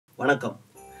வணக்கம்.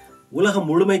 உலகம்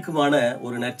முழுமைக்குமான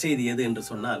ஒரு நற்செய்தி எது என்று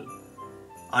சொன்னால்,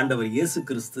 ஆண்டவர் இயேசு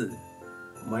கிறிஸ்து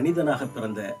மனிதனாக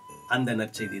பிறந்த அந்த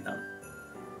நற்செய்தி தான்.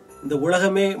 இந்த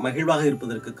உலகமே மகிழ்வாக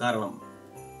இருப்பதற்கு காரணம்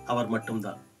அவர்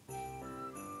மட்டும்தான்.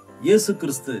 இயேசு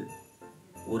கிறிஸ்து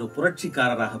ஒரு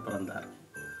புரட்சிக்காரராக பிறந்தார்.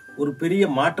 ஒரு பெரிய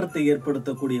மாற்றத்தை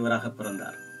ஏற்படுத்தக்கூடியவராக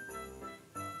பிறந்தார்.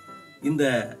 இந்த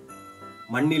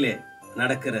மண்ணிலே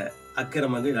நடக்கிற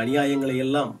அக்கிரமங்கள், அநியாயங்களை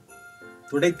எல்லாம்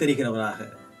துடைத்தெறிகிறவராக,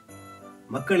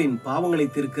 மக்களின் பாவங்களை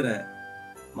தீர்க்கிற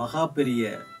மகா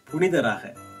பெரிய புனிதராக,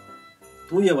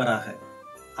 தூயவராக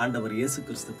ஆண்டவர் இயேசு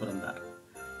கிறிஸ்து பிறந்தார்.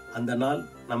 அந்த நாள்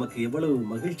நமக்கு எவ்வளவு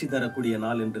மகிழ்ச்சி தரக்கூடிய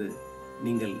நாள் என்று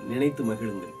நீங்கள் நினைத்து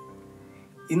மகிழுங்கள்.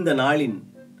 இந்த நாளின்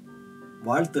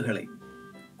வாழ்த்துக்களை,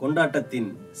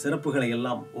 கொண்டாட்டத்தின் சிறப்புகளை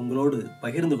எல்லாம் உங்களோடு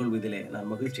பகிர்ந்து கொள்வதிலே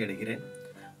நான் மகிழ்ச்சி அடைகிறேன்.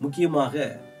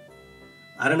 முக்கியமாக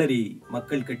அறநெறி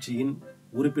மக்கள் கட்சியின்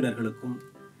உறுப்பினர்களுக்கும்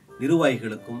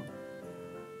நிர்வாகிகளுக்கும்,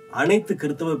 அனைத்து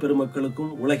கிறிஸ்தவ பெருமக்களுக்கும்,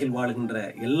 உலகில் வாழ்கின்ற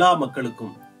எல்லா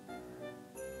மக்களுக்கும்,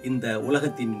 இந்த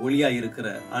உலகத்தின் ஒளியாயிருக்கிற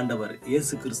ஆண்டவர்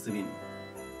இயேசு கிறிஸ்துவின்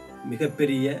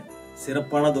மிகப்பெரிய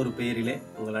சிறப்பானதொரு பெயரிலே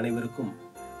உங்கள் அனைவருக்கும்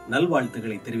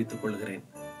நல்வாழ்த்துக்களை தெரிவித்துக் கொள்கிறேன்.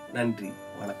 நன்றி,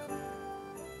 வணக்கம்.